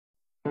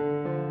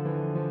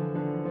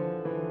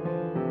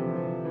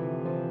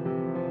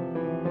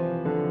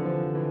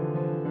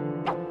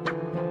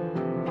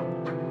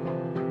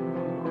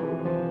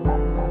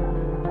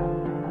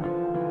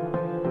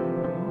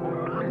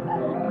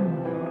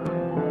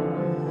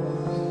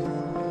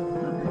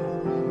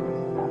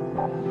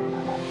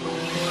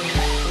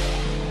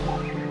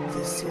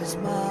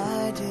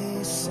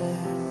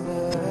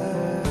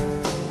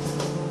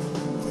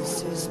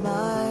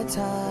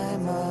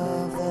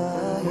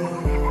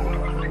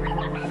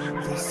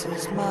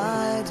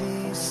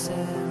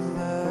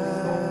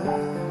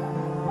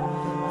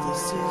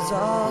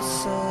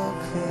so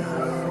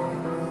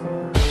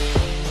clear.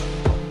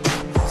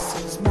 This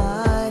is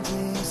my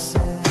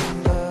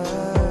December.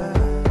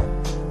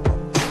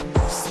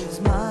 This is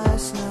my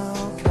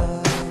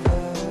snow-covered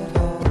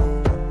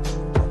home.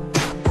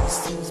 This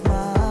is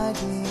my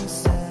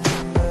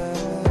December.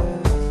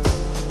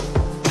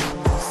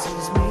 This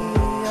is me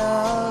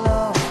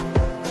alone.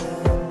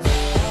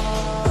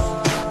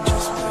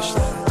 Just wish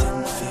that I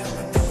didn't feel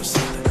like there was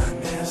something I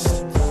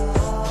missed.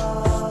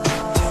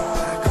 Take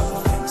back all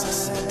the things I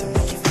said to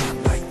make you feel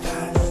like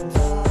that.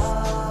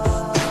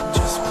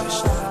 Just wish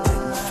that I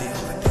didn't feel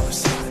like there was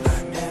something I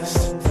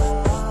missed.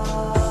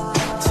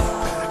 Take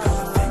back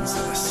all the things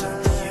that I said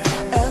to you.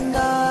 And I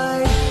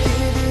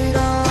give it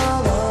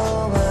all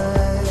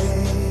away,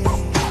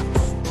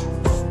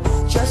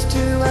 just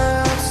to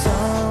have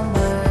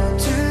somewhere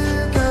to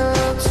go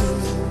to.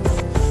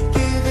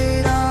 Give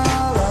it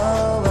all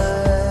away,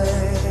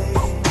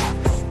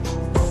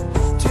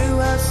 to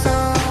have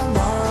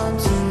someone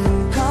to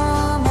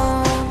come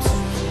home to.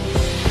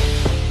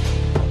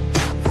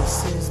 This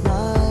is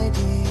my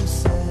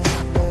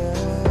December.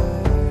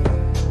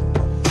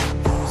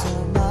 These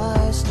are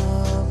my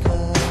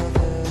snow-covered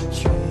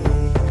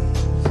trees.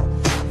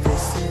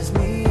 This is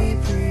me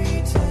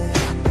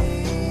pretending.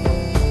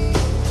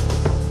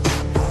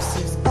 This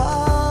is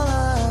all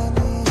I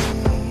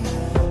need.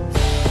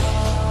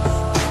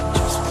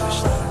 Just wish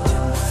that I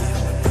didn't feel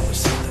like there was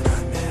something I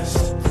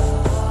missed.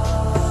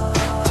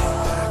 Take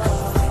back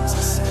all the things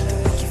I said to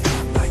make you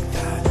feel like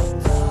that.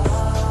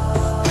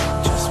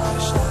 Just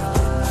wish that I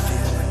didn't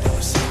feel like there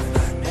was something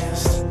I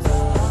missed.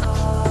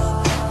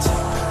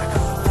 Take back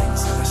all the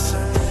things that I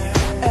said to you.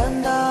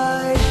 And I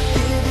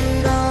give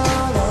it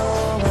all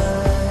away,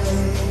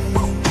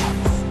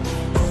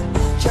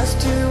 just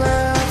to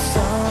have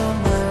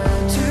somewhere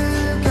to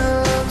go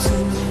to.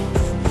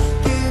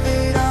 Give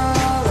it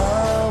all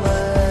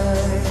away,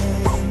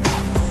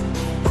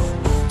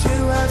 to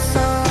have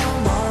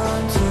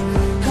someone to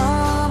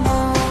come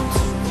home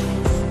to.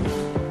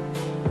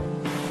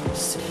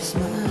 This is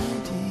my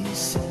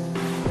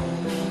December.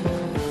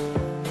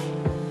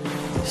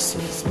 This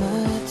is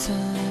my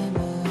time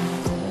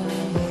of the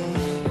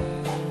year.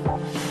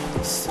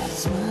 This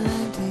is my